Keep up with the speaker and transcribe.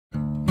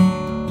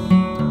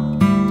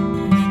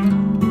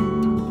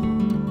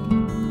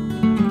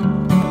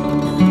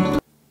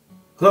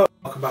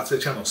welcome back to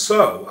the channel.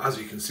 So, as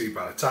you can see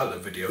by the title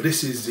of the video,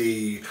 this is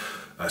the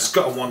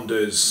Scott &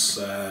 Wanda's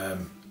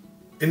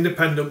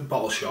independent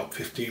bottle shop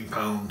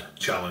 £15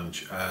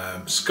 challenge.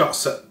 Scott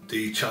set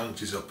the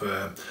challenges up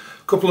a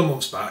couple of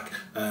months back.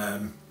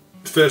 The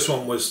first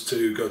one was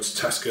to go to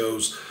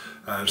Tesco's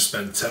and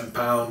spend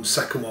 £10.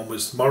 Second one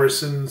was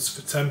Morrison's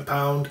for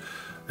 £10.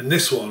 And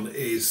this one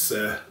is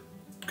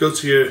go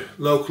to your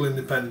local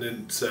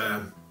independent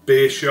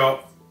beer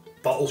shop,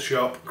 bottle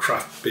shop,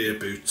 craft beer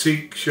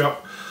boutique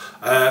shop,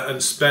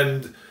 and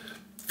spend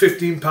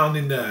 £15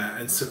 in there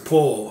and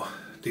support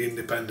the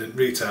independent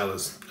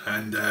retailers.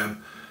 And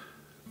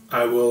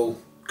I will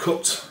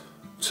cut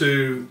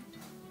to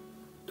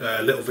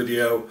a little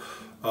video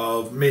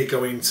of me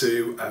going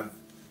to a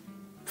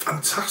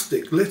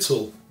fantastic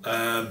little,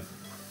 I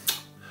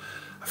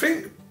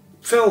think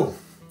Phil,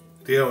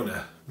 the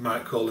owner,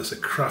 might call this a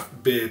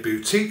craft beer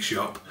boutique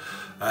shop.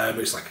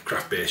 It's like a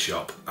craft beer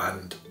shop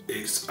and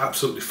it's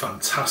absolutely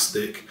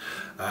fantastic.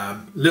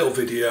 Little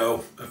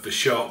video of the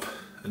shop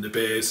and the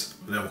beers,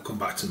 and then we'll come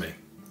back to me.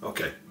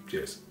 Okay,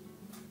 cheers.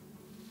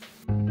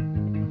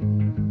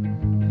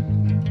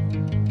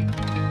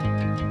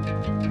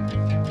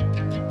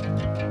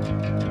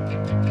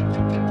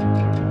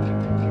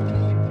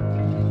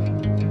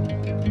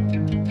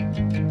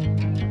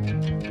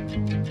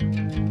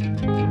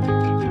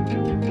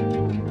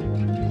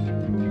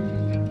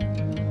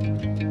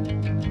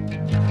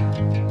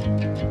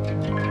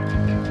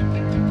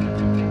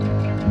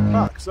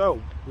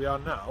 So we are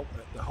now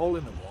at the hole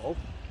in the wall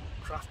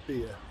craft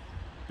beer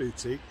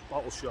boutique,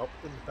 bottle shop,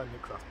 independent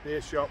craft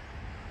beer shop,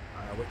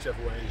 whichever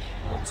way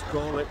you want to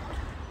call it.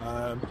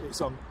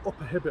 It's on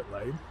Upper Hibbert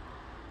Lane,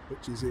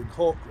 which is in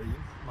Hawk Green,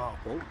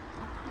 Marple,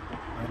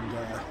 and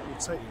we'll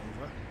take you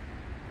over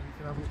and you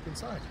can have a look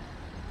inside.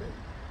 Okay.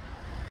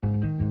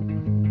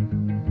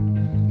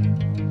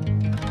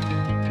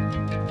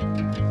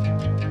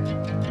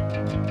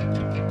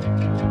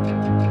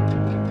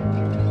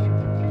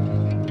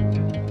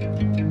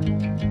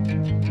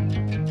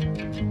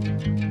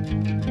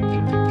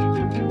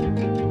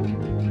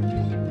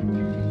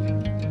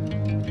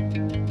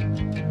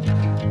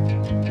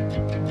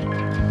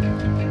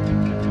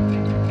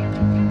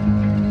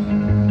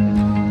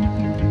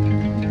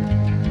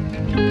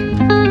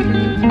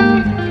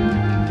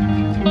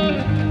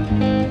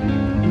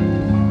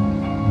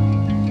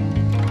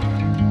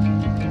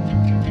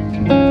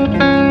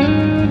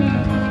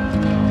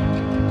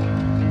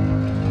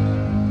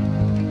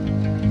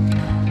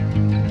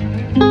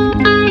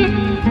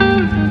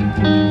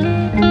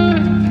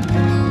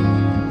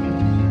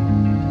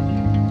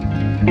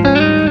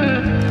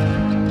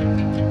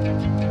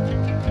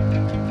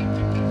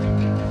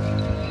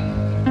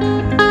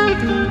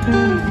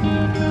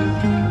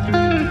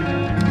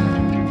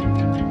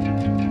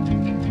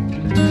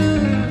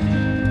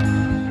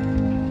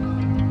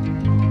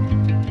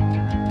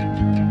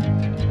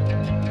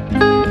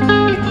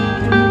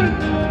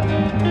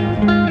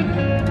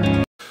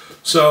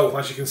 So,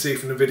 as you can see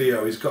from the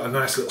video, he's got a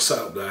nice little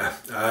setup there.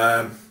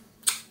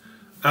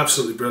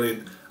 Absolutely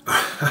brilliant.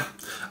 I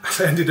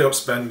ended up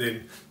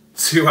spending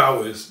 2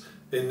 hours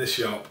in the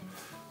shop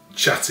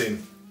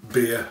chatting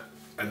beer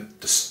and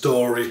the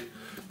story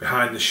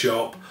behind the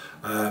shop.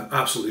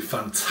 Absolutely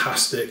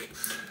fantastic.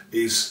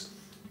 It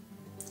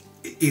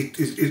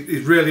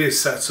really is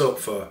set up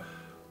for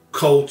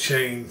cold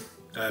chain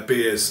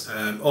beers.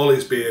 All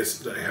his beers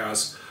that he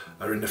has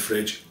are in the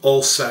fridge,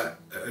 all set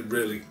at a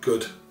really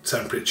good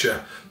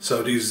temperature.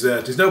 So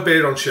there's no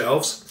beer on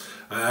shelves,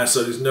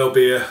 so there's no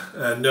beer,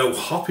 no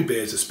hoppy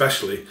beers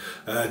especially,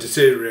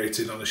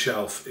 deteriorating on the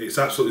shelf. It's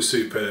absolutely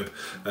superb.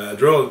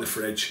 They're all in the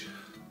fridge.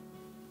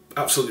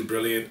 Absolutely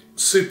brilliant,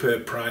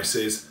 superb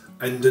prices,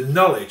 and the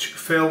knowledge.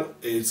 Phil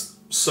is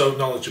so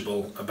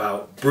knowledgeable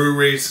about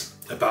breweries,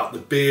 about the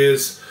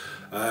beers.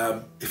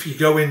 If you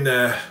go in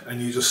there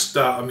and you just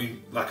start, I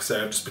mean, like I say,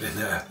 I've just been in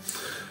there.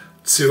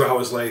 2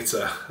 hours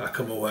later, I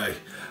come away,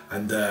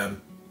 and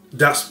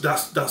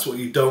that's what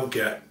you don't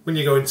get when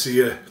you go into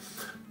your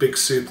big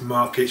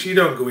supermarkets. You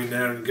don't go in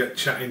there and get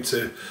chatting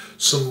to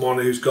someone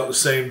who's got the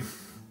same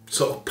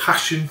sort of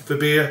passion for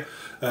beer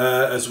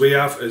as we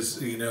have,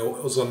 as you know,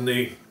 us on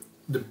the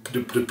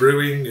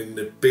brewing and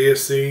the beer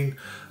scene,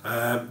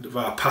 of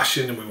our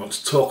passion, and we want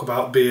to talk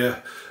about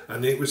beer.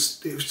 And it was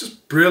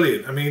just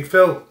brilliant. I mean,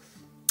 Phil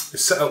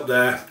is set up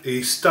there.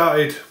 He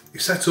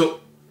set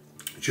up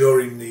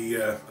during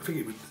the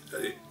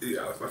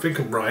I think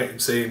I'm right in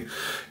saying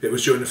it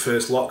was during the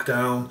first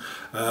lockdown,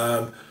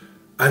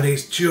 and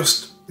he's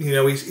just, you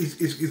know,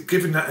 he's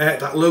given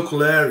that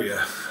local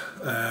area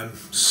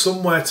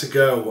somewhere to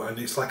go, and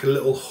it's like a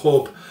little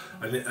hub,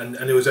 and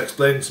it was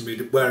explained to me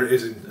that where it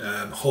is in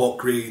Hawk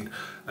Green,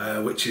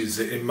 which is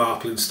in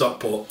Marple in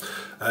Stockport.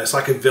 It's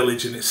like a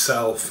village in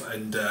itself,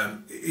 and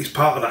he's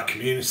part of that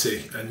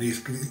community, and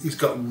he's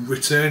got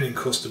returning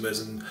customers,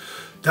 and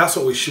that's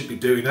what we should be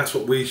doing. That's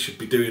what we should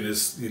be doing,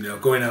 is, you know,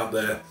 going out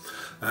there.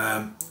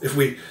 If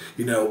we,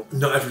 you know,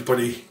 not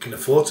everybody can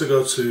afford to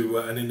go to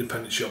an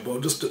independent shop,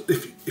 but just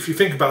if you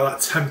think about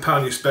that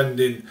 £10 you're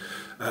spending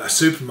a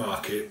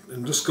supermarket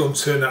and just go and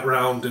turn that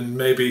around and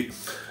maybe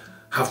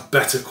have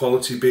better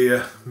quality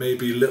beer,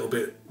 maybe a little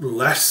bit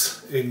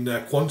less in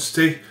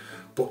quantity,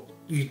 but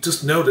you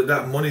just know that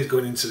that money is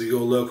going into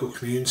your local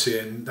community,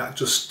 and that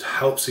just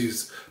helps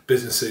these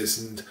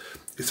businesses, and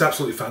it's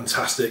absolutely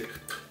fantastic.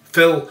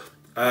 Phil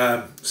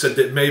said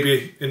that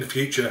maybe in the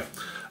future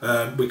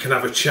we can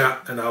have a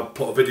chat, and I'll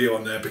put a video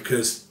on there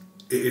because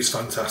it is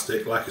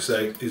fantastic. Like I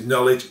say, his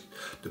knowledge,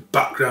 the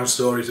background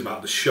stories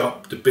about the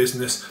shop, the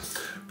business,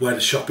 where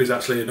the shop is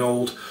actually an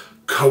old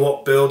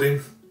co-op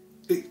building.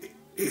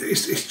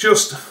 It's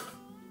just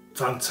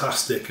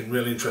fantastic and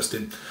really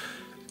interesting.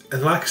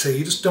 And like I say,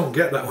 you just don't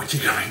get that when you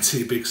go into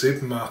your big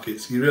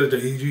supermarkets. You really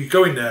don't. You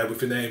go in there with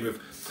the aim of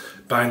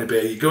buying a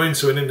beer. You go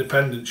into an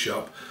independent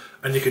shop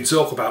and you can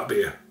talk about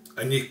beer.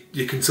 And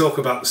you can talk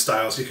about the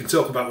styles, you can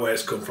talk about where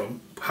it's come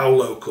from, how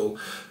local.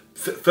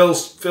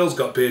 Phil's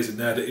got beers in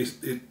there that is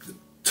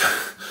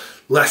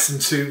less than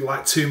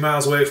 2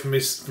 miles away from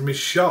his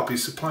shop.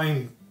 He's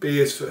supplying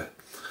beers for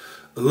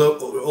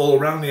all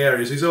around the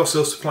areas. He's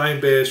also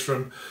supplying beers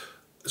from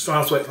as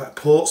far away like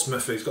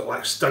Portsmouth. He's got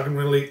like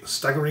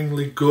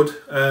staggeringly good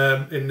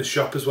in the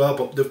shop as well.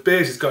 But the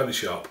beers he's got in the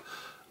shop,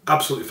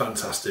 absolutely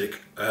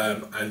fantastic.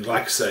 And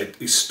like I say,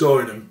 he's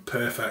storing them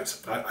perfect.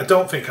 I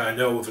don't think I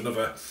know of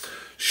another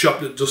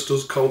shop that just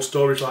does cold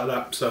storage like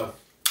that. So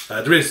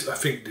there is, I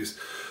think there's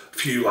a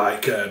few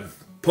like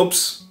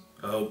pubs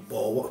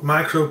or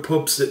micro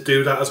pubs that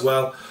do that as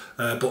well.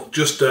 But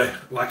just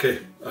like a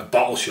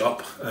bottle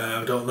shop,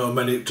 I don't know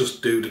many that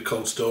just do the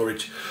cold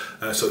storage,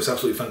 so it's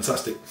absolutely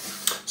fantastic.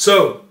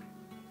 So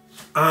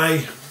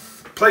I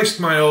placed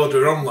my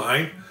order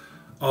online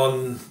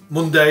on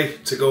Monday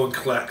to go and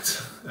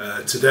collect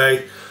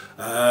today,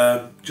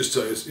 just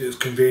so it was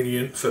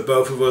convenient for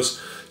both of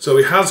us. So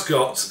he has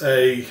got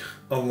a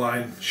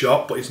online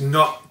shop, but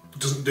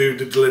doesn't do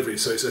the delivery.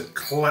 So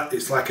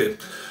it's like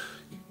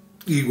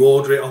you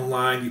order it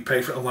online, you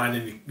pay for it online,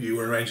 and you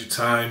arrange a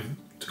time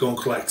to go and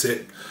collect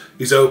it.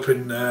 He's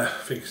open, I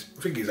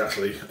think he's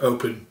actually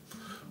open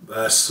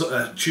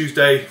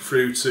Tuesday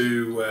through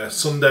to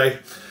Sunday.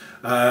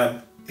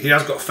 He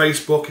has got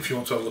Facebook if you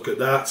want to have a look at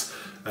that.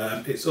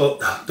 It's up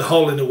the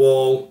hole in the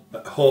wall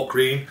at Hawk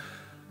Green.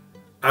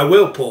 I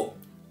will put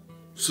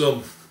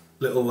some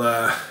little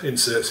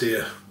inserts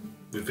here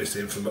with this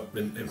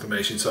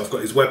information. So I've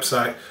got his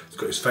website, he's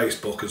got his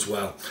Facebook as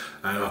well,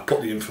 and I'll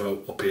put the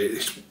info up here.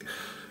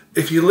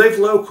 If you live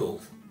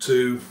local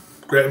to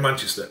Greater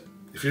Manchester,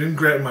 if you're in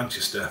Greater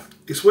Manchester,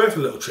 it's worth a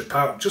little trip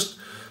out. Just,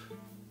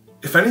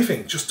 if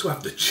anything, just to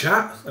have the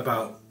chat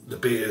about the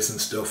beers and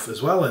stuff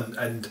as well.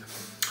 And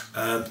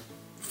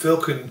Phil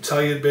can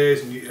tell you the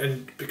beers,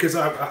 and because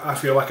I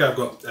feel like I've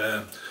got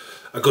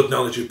a good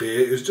knowledge of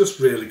beer, it was just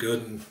really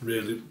good and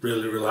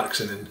really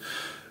relaxing. And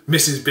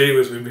Mrs. B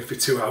was with me for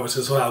 2 hours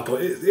as well,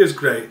 but it was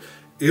great.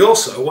 He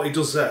also, what he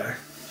does there,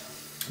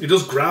 he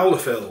does growler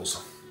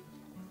fills.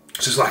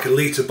 It's just like a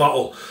litre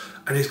bottle.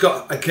 And he's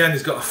got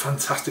a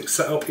fantastic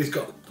setup. He's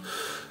got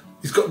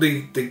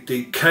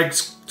the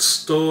kegs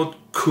stored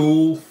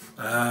cool.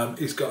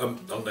 He's got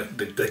them on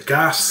the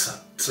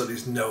gas, so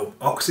there's no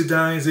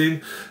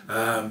oxidising.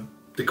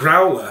 The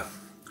growler,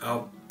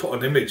 I'll put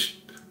an image.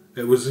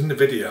 It was in the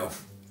video,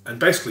 and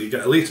basically you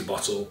get a litre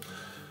bottle,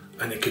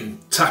 and you can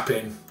tap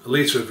in a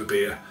litre of a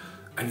beer,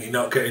 and you're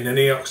not getting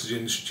any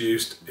oxygen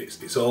introduced.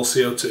 It's all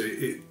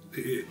CO2.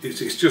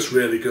 It's just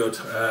really good.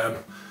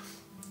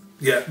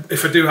 Yeah,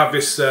 if I do have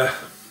this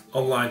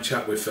online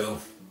chat with Phil,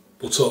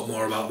 we'll talk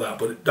more about that.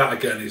 But that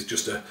again is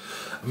just a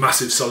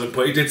massive selling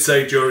point. He did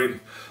say during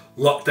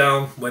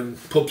lockdown, when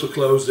pubs were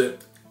closed,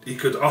 that he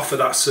could offer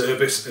that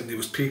service, and there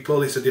was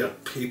people. He said he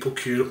had people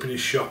queued up in his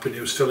shop, and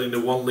he was filling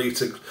the 1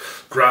 litre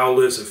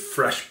growlers of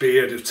fresh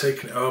beer. They've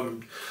taken it home.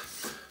 And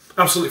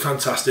absolutely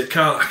fantastic.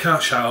 I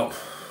can't shout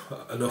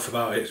enough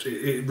about it.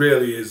 It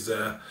really is.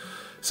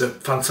 It's a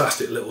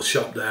fantastic little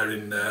shop there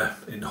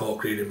in Hawk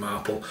Green in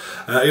Marple.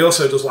 He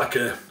also does like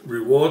a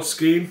reward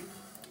scheme.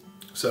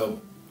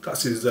 So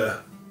that's his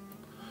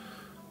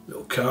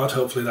little card.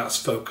 Hopefully that's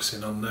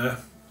focusing on there.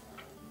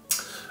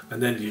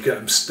 And then you get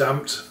them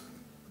stamped.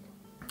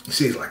 You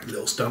see like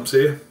little stamps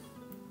here.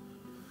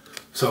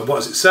 So what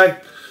does it say?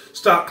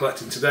 Start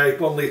collecting today.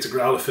 1 litre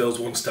growler fills,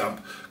 1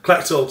 stamp.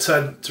 Collect all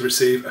 10 to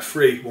receive a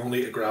free 1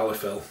 litre growler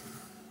fill.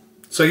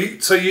 So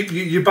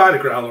you buy the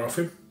growler off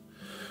him,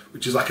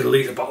 which is like a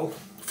litre bottle,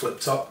 flip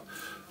top,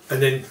 and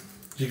then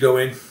you go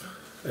in,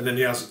 and then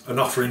he has an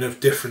offering of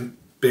different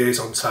beers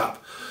on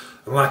tap.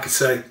 And like I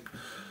say,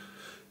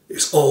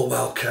 it's all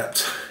well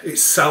kept.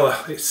 It's cellar,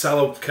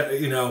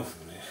 you know,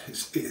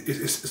 it's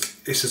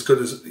as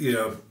good as, you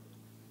know,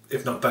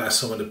 if not better,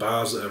 some of the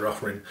bars that are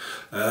offering,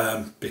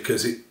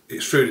 because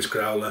it's through this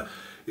growler.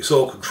 It's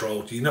all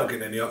controlled. You're not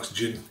getting any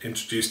oxygen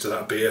introduced to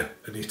that beer,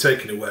 and you're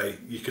taking away.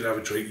 You can have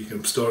a drink. You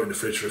can store it in the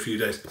fridge for a few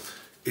days.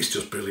 It's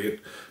just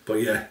brilliant.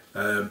 But yeah,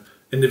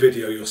 in the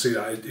video you'll see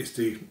that it's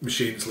the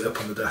machine that's lit up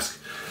on the desk.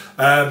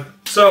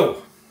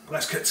 So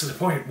let's get to the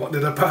point. What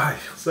did I buy?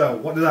 So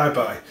what did I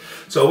buy?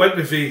 So I went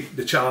with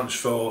the challenge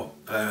for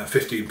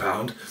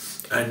 £15.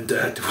 and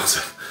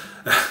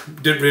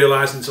didn't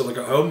realise until I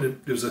got home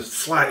there was a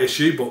slight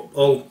issue, but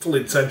all full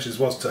intentions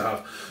was to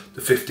have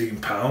the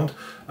 £15.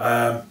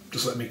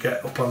 Just let me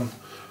get up on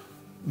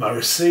my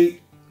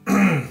receipt.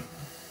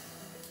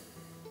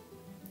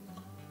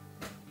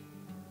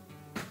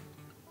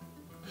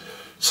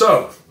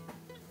 So,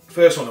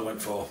 first one I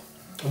went for,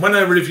 and when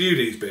I review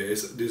these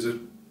beers, there's a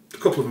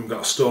couple of them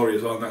got a story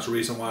as well, and that's the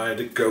reason why I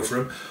did go for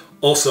them.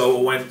 Also,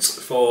 I went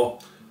for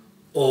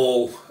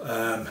all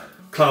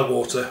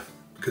Cloudwater,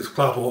 because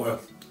Cloudwater,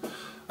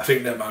 I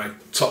think they're my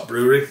top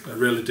brewery. I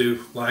really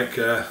do like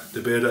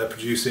the beer they're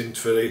producing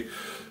for the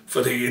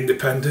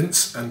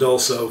independents and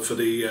also for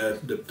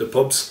the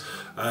pubs.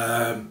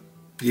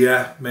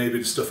 Yeah, maybe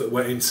the stuff that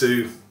went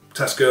into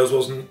Tesco's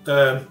wasn't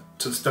to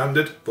the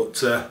standard,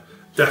 but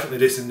definitely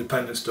this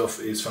independent stuff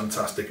is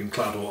fantastic, and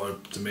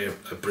Cloudwater to me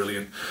are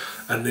brilliant,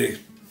 and they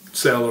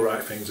say all the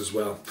right things as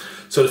well.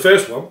 So the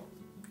first one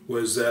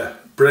was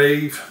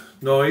Brave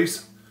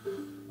Noise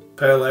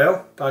Pale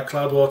Ale by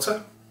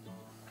Cloudwater.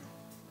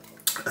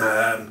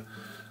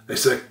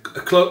 It's a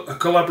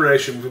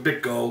collaboration with a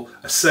big goal,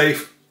 a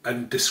safe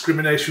and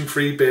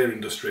discrimination-free beer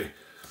industry.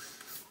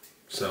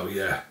 So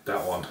yeah,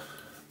 that one,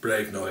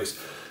 Brave Noise,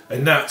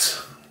 and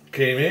that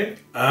came in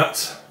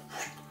at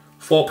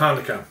 £4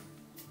 a can.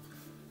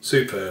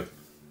 Superb.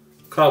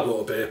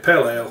 Cloudwater beer,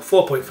 pale ale,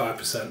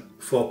 4.5%,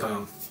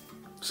 £4.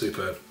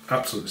 Superb,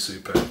 absolutely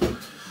superb.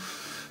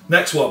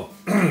 Next one.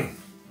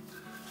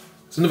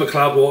 It's another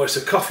Cloudwater. It's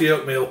a coffee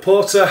oatmeal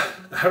porter,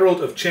 a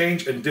herald of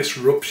change and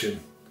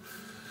disruption.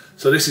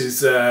 So this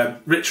is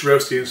rich,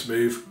 roasty and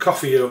smooth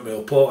coffee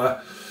oatmeal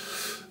porter.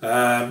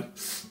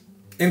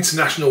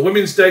 International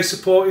Women's Day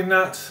supporting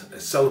that. A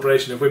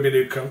celebration of women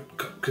who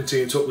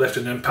continue to uplift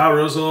and empower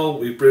us all.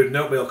 We've brewed an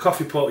oatmeal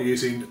coffee porter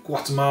using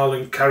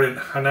Guatemalan Karen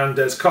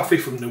Hernandez coffee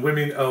from the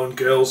women-owned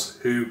Girls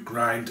Who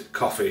Grind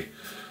Coffee.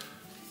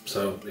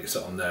 So it's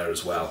on there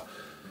as well.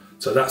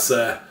 So that's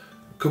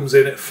comes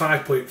in at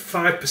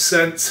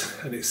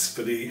 5.5%, and it's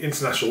for the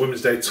International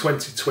Women's Day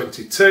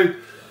 2022,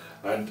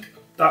 and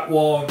that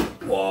one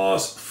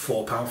was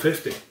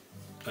 £4.50.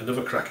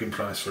 Another cracking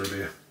price for a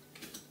beer.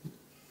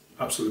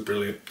 Absolutely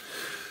brilliant.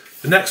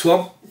 The next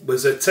one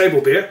was a table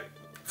beer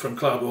from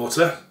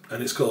Cloudwater,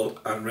 and it's called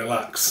And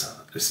Relax.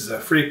 This is a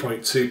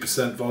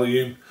 3.2%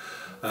 volume,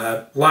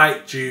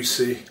 light,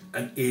 juicy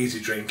and easy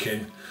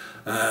drinking.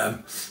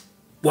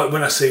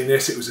 When I seen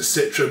this, it was a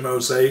Citra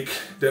mosaic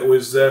that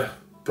was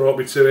brought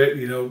me to it.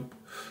 You know,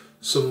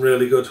 some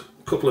really good,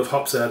 couple of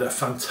hops there that are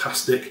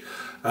fantastic.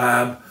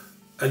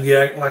 And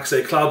yeah, like I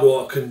say,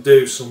 Cloudwater can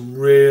do some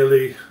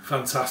really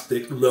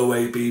fantastic low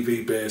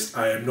ABV beers.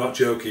 I am not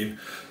joking.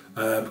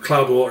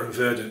 Cloudwater and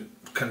Verdant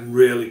can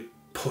really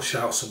push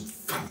out some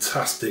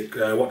fantastic,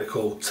 what they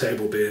call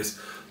table beers,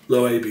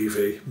 low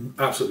ABV,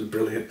 absolutely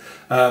brilliant.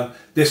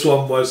 This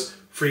one was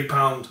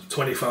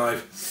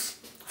 £3.25.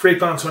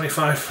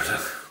 £3.25 for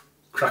the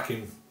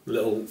cracking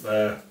little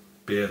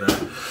beer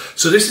there.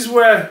 So this is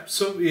where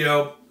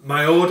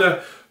my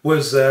order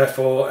was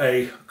for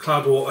a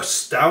Cloudwater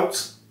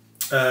Stout,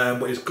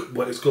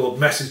 what is called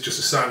Message Just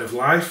a Sign of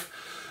Life.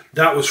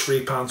 That was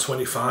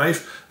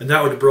 £3.25, and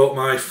that would have brought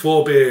my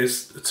 4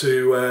 beers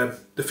to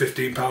the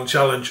 £15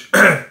 challenge.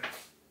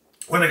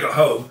 When I got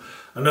home,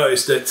 I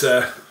noticed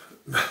that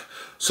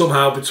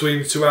somehow between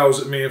the 2 hours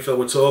that me and Phil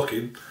were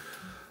talking,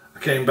 I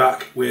came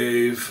back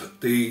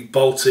with the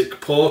Baltic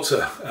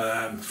Porter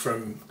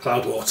from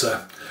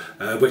Cloudwater,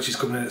 which is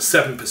coming in at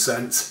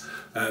 7%,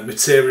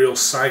 Material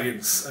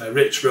Science,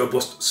 rich,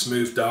 robust,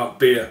 smooth, dark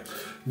beer.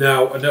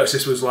 Now, I noticed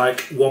this was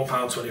like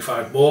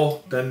 £1.25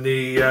 more than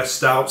the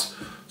Stout.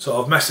 So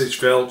I've messaged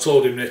Phil,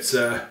 told him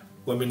that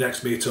when we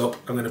next meet up,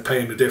 I'm going to pay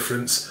him the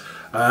difference.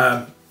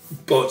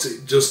 But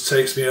it just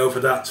takes me over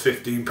that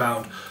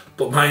 £15.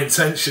 But my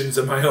intentions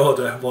and my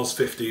order was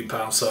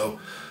 £15, so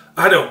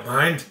I don't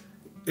mind.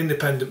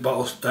 Independent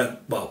bottles,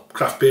 well,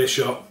 craft beer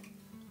shop,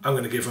 I'm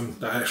going to give them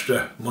that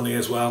extra money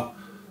as well.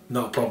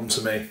 Not a problem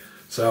to me.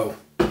 So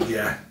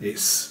yeah,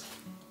 it's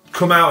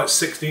come out at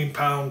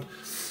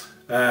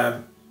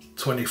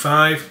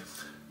 £16.25.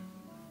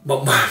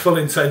 But my full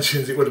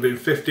intentions, it would have been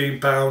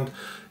 £15.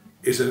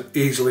 Is an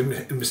easily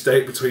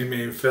mistake between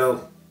me and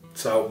Phil,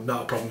 so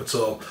not a problem at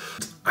all.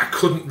 I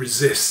couldn't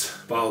resist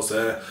while I was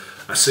there.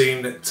 I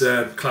seen that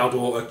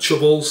Cloudwater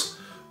Chubbles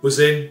was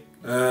in,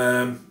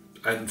 and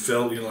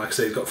Phil, like I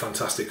say, he's got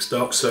fantastic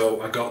stock,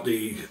 so I got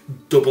the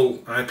double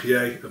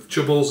IPA of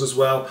Chubbles as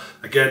well.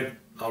 Again,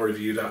 I'll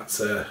review that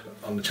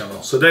on the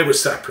channel. So they were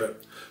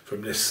separate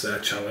from this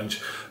challenge,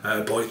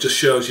 but it just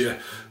shows you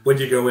when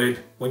you go in,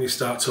 when you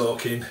start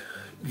talking,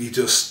 you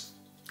just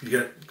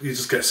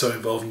get so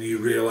involved and you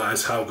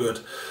realise how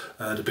good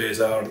the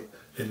beers are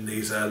in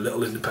these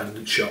little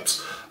independent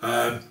shops.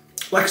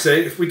 Like I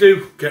say, if we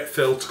do get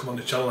Phil to come on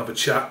the channel and have a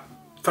chat,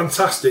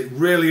 fantastic,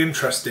 really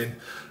interesting.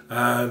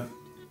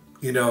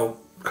 You know,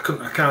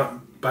 I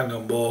can't bang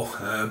on more.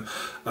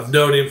 I've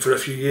known him for a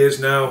few years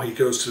now. He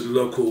goes to the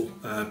local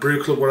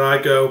brew club where I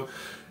go.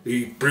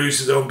 He brews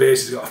his own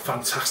beers. He's got a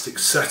fantastic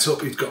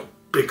setup. He's got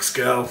big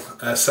scale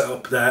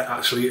setup there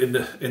actually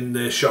in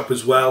the shop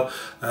as well.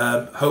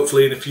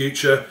 Hopefully in the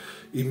future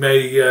he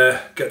may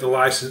get the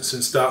license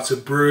and start to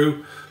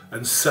brew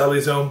and sell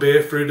his own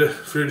beer through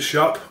the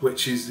shop,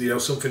 which is, you know,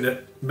 something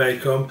that may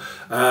come.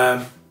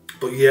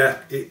 But yeah,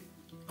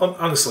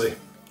 honestly,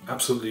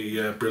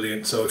 absolutely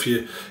brilliant. So if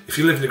you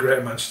live in the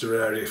Greater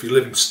Manchester area, if you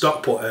live in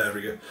Stockport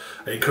area,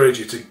 I encourage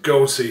you to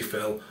go and see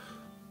Phil,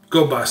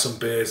 go and buy some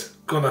beers,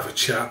 go and have a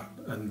chat,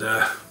 and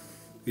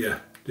yeah,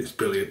 it's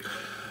brilliant.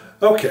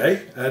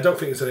 Okay, I don't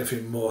think there's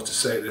anything more to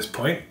say at this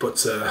point,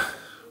 but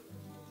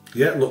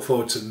yeah, look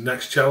forward to the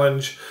next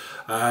challenge,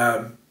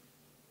 and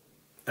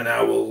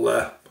I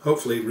will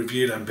hopefully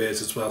review them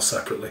beers as well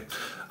separately.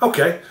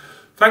 Okay,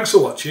 thanks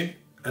for watching,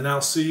 and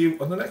I'll see you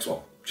on the next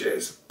one.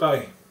 Cheers,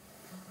 bye.